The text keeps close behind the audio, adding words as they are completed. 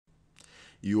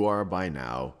You are by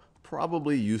now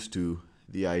probably used to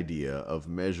the idea of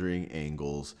measuring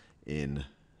angles in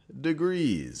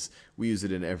degrees. We use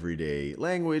it in everyday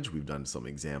language. We've done some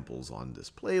examples on this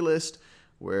playlist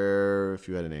where if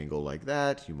you had an angle like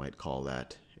that, you might call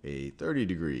that a 30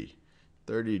 degree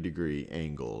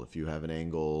angle. If you have an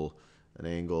angle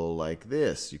like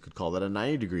this, you could call that a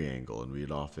 90-degree angle, and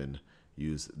we'd often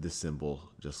use this symbol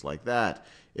just like that.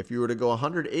 If you were to go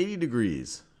 180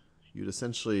 degrees, you'd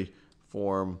essentially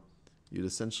form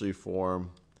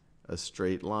a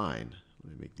straight line.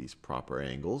 Let me make these proper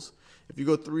angles. If you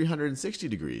go 360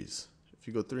 degrees,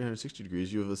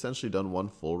 you have essentially done one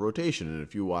full rotation. And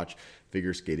if you watch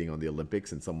figure skating on the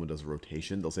Olympics and someone does a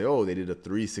rotation, they'll say, oh, they did a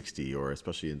 360, or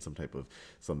especially in some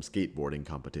skateboarding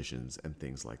competitions and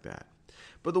things like that.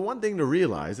 But the one thing to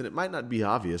realize, and it might not be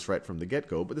obvious right from the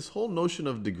get-go, but this whole notion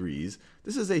of degrees,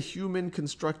 this is a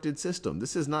human-constructed system.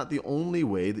 This is not the only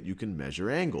way that you can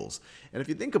measure angles. And if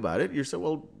you think about it, you say,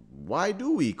 well, why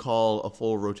do we call a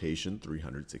full rotation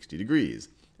 360 degrees?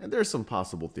 And there are some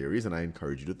possible theories, and I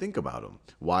encourage you to think about them.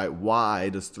 Why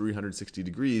does 360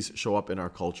 degrees show up in our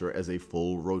culture as a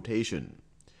full rotation?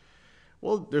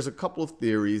 Well, there's a couple of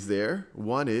theories there.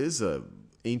 One is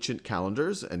ancient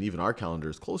calendars, and even our calendar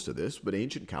is close to this, but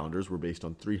ancient calendars were based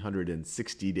on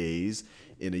 360 days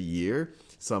in a year.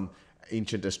 Some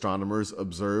ancient astronomers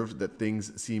observed that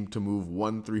things seemed to move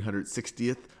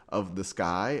 1/360th of the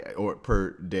sky or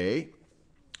per day.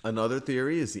 Another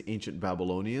theory is the ancient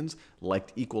Babylonians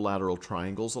liked equilateral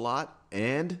triangles a lot,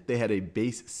 and they had a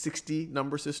base 60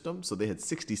 number system, so they had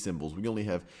 60 symbols. We only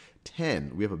have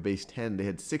 10. We have a base 10. They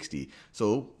had 60.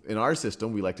 So in our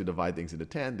system, we like to divide things into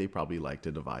 10. They probably like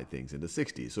to divide things into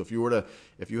 60. So if you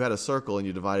had a circle and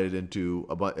you divided it into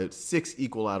about 6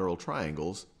 equilateral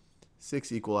triangles,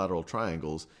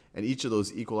 and each of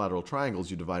those equilateral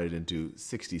triangles you divided into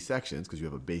 60 sections because you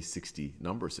have a base 60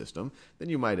 number system, then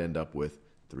you might end up with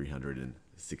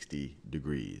 360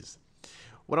 degrees.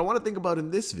 What I want to think about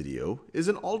in this video is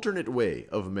an alternate way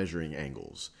of measuring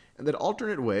angles. And that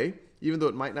alternate way, even though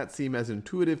it might not seem as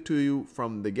intuitive to you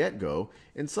from the get-go,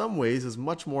 in some ways is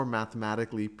much more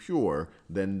mathematically pure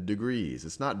than degrees.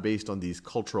 It's not based on these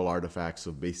cultural artifacts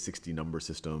of base 60 number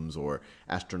systems or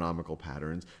astronomical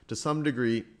patterns. To some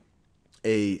degree,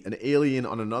 an alien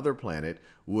on another planet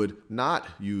would not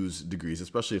use degrees,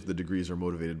 especially if the degrees are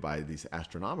motivated by these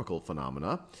astronomical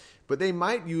phenomena, but they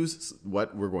might use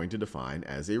what we're going to define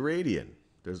as a radian.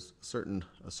 There's a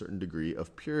certain degree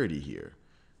of purity here.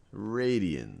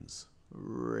 Radians.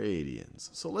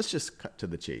 So let's just cut to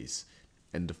the chase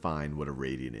and define what a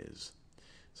radian is.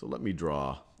 So let me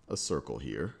draw a circle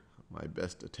here. My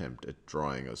best attempt at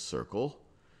drawing a circle.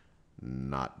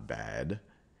 Not bad.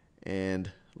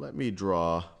 And let me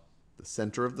draw the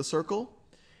center of the circle.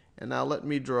 And now let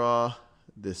me draw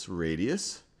this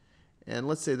radius. And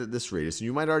let's say that this radius, and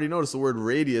you might already notice the word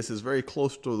radius is very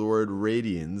close to the word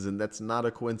radians, and that's not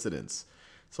a coincidence.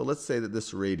 So let's say that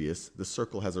this radius, the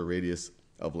circle has a radius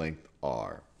of length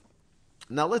r.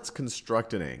 Now let's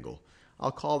construct an angle.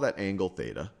 I'll call that angle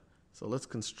theta. So let's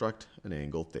construct an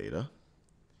angle theta.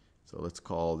 So let's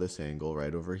call this angle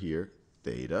right over here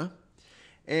theta.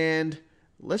 And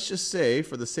let's just say,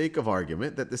 for the sake of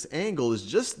argument, that this angle is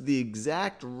just the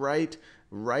exact right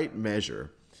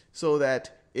measure, so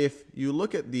that if you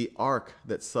look at the arc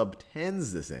that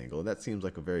subtends this angle, and that seems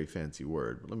like a very fancy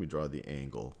word, but let me draw the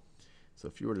angle. So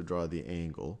if you were to draw the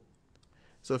angle,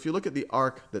 so if you look at the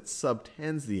arc that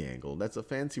subtends the angle, that's a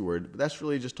fancy word, but that's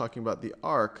really just talking about the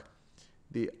arc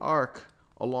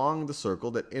along the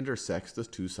circle that intersects the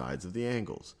two sides of the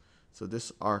angles. So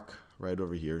this arc right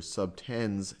over here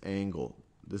subtends angle,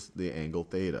 the angle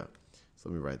theta. So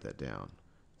let me write that down.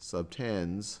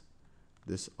 Subtends,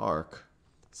 this arc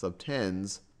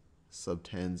subtends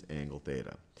angle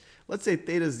theta. Let's say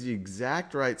theta is the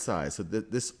exact right size, so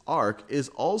that this arc is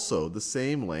also the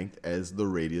same length as the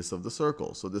radius of the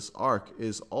circle. So this arc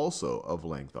is also of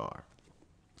length r.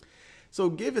 So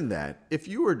given that, if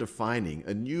you were defining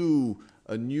a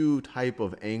new type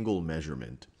of angle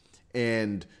measurement,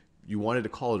 and you wanted to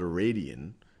call it a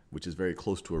radian, which is very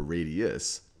close to a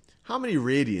radius, how many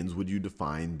radians would you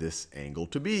define this angle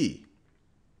to be?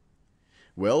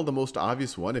 Well, the most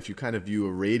obvious one, if you kind of view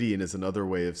a radian as another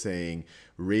way of saying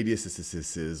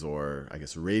radiuses, or I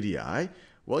guess radii,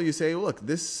 well, you say, look,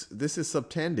 this is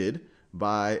subtended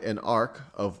by an arc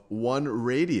of 1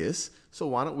 radius, so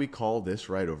why don't we call this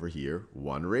right over here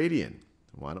 1 radian?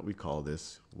 Why don't we call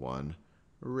this 1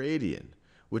 radian?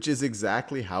 which is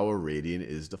exactly how a radian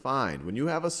is defined. When you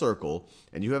have a circle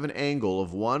and you have an angle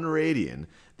of 1 radian,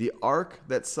 the arc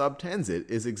that subtends it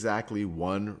is exactly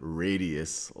 1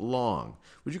 radius long,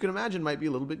 which you can imagine might be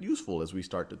a little bit useful as we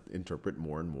start to interpret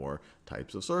more and more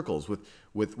types of circles.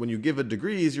 When you give it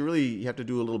degrees, you have to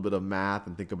do a little bit of math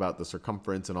and think about the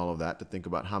circumference and all of that to think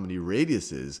about how many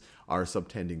radiuses are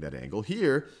subtending that angle.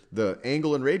 Here, the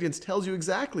angle in radians tells you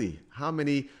exactly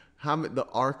the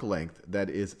arc length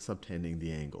that is subtending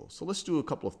the angle. So let's do a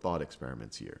couple of thought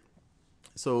experiments here.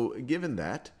 So given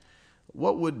that,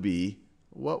 what would be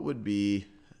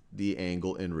the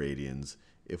angle in radians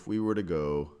if we were to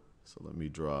go, so let me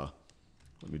draw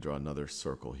another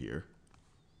circle here.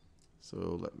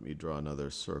 So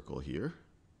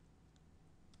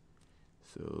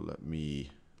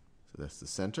that's the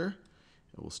center.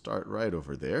 And we'll start right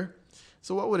over there.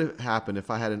 So what would happen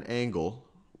if I had an angle?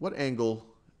 What angle,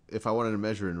 if I wanted to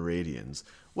measure in radians,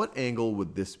 what angle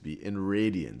would this be in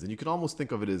radians? And you can almost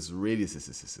think of it as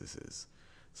radiuses.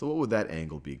 So what would that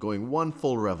angle be? Going 1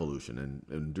 full revolution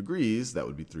in degrees, that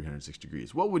would be 360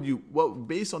 degrees.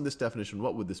 Based on this definition,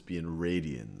 what would this be in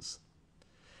radians?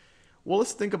 Well,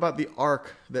 let's think about the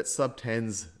arc that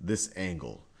subtends this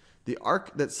angle. The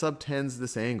arc that subtends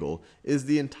this angle is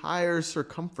the entire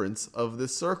circumference of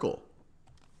this circle.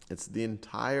 It's the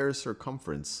entire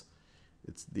circumference.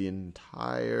 It's the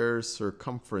entire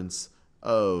circumference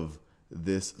of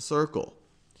this circle.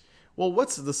 Well,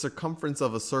 what's the circumference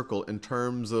of a circle in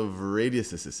terms of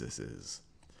radiuses?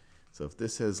 So if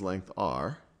this has length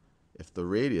r, if the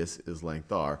radius is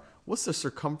length r, what's the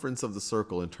circumference of the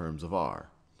circle in terms of r?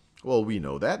 Well, we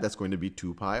know that. That's going to be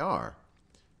 2 pi r.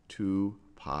 2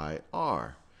 pi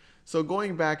r. So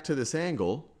going back to this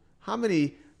angle, what's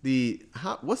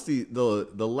the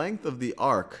length of the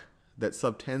arc that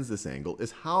subtends this angle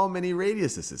is how many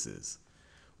radiuses this is?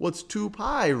 Well, it's 2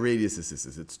 pi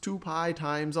radiuses. It's 2 pi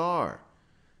times r.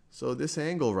 So this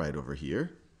angle right over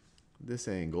here,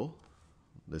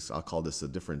 I'll call this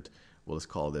let's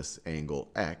call this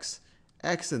angle x.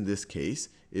 X in this case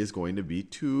is going to be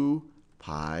 2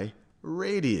 pi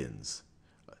radians.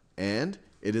 And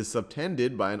it is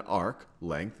subtended by an arc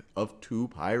length of 2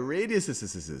 pi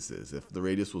radiuses. If the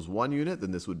radius was 1 unit, then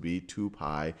this would be 2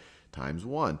 pi times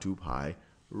 1, 2 pi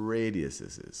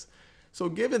radiuses. So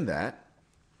given that,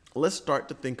 let's start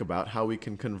to think about how we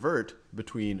can convert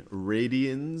between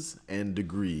radians and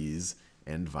degrees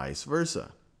and vice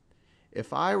versa.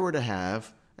 If I were to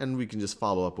have, and we can just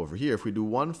follow up over here, if we do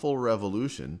 1 full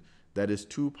revolution, that is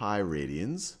 2 pi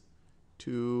radians,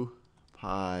 2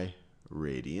 pi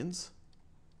radians.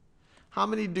 How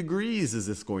many degrees is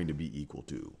this going to be equal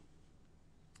to?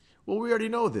 Well, we already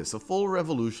know this. A full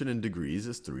revolution in degrees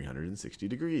is 360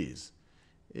 degrees.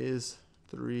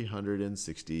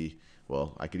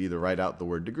 Well, I could either write out the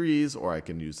word degrees or I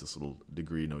can use this little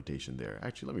degree notation there.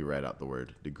 Actually, let me write out the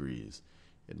word degrees.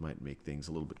 It might make things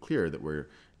a little bit clearer that we're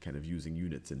kind of using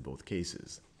units in both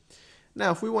cases.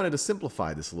 Now, if we wanted to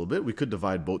simplify this a little bit, we could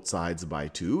divide both sides by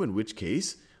 2, in which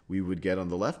case we would get on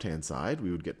the left-hand side,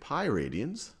 we would get pi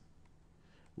radians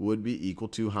would be equal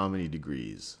to how many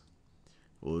degrees?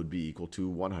 Well, it would be equal to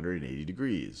 180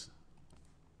 degrees.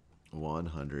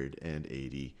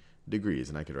 180 degrees.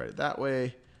 And I could write it that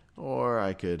way, or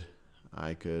I could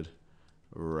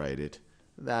write it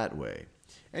that way.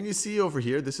 And you see over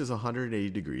here, this is 180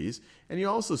 degrees. And you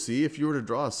also see, if you were to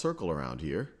draw a circle around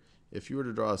here,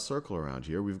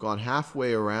 we've gone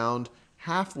halfway around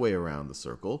the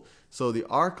circle. So the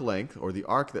arc length, or the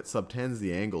arc that subtends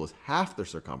the angle, is half the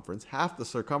circumference. Half the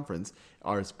circumference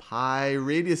is pi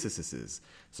radiuses.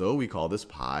 So we call this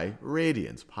pi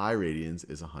radians. Pi radians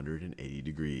is 180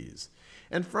 degrees.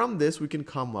 And from this, we can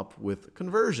come up with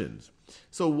conversions.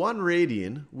 So 1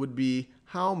 radian would be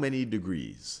how many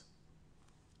degrees?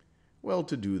 Well,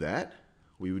 to do that,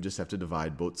 we would just have to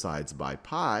divide both sides by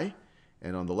pi.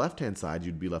 And on the left-hand side,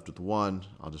 you'd be left with 1.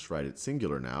 I'll just write it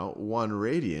singular now. 1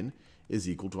 radian is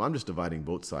equal to, I'm just dividing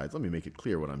both sides. Let me make it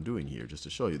clear what I'm doing here, just to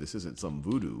show you this isn't some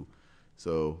voodoo.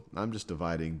 So I'm just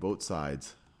dividing both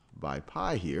sides by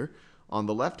pi here. On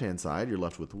the left-hand side, you're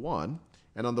left with 1.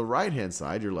 And on the right-hand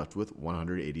side, you're left with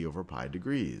 180 over pi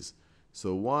degrees.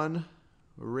 So 1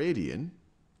 radian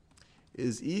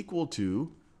is equal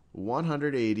to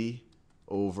 180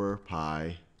 over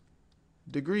pi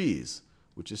degrees,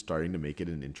 which is starting to make it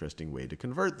an interesting way to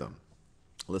convert them.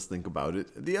 Let's think about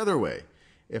it the other way.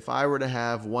 If I were to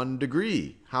have 1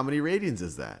 degree, how many radians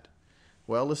is that?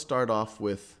 Well, let's start off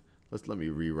with, let me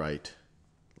rewrite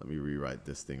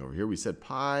this thing over here. We said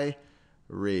pi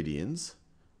radians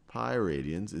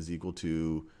is equal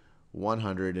to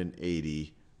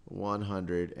 180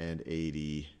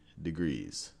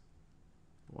 degrees.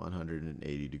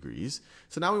 180 degrees.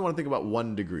 So now we want to think about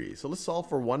 1 degree. So let's solve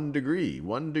for 1 degree.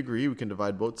 1 degree, we can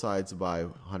divide both sides by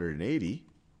 180.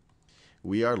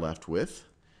 We are left with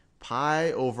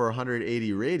pi over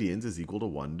 180 radians is equal to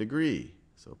 1 degree.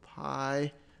 So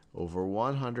pi over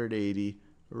 180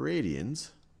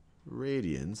 radians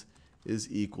is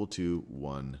equal to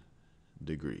 1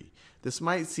 degree. This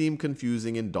might seem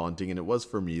confusing and daunting, and it was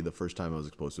for me the first time I was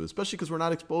exposed to it, especially because we're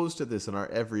not exposed to this in our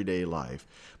everyday life.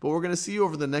 But what we're going to see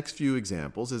over the next few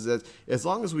examples is that as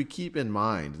long as we keep in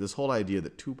mind this whole idea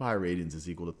that 2 pi radians is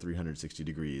equal to 360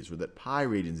 degrees, or that pi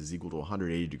radians is equal to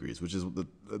 180 degrees, which is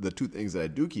the two things that I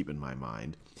do keep in my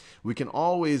mind, we can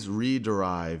always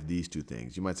rederive these two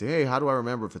things. You might say, hey, how do I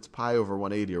remember if it's pi over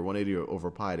 180 or 180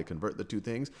 over pi to convert the two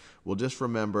things? Well, just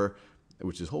remember,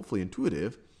 which is hopefully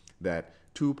intuitive, that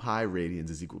 2 pi radians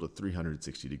is equal to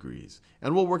 360 degrees.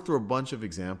 And we'll work through a bunch of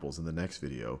examples in the next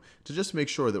video to just make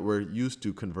sure that we're used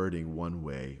to converting one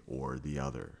way or the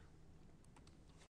other.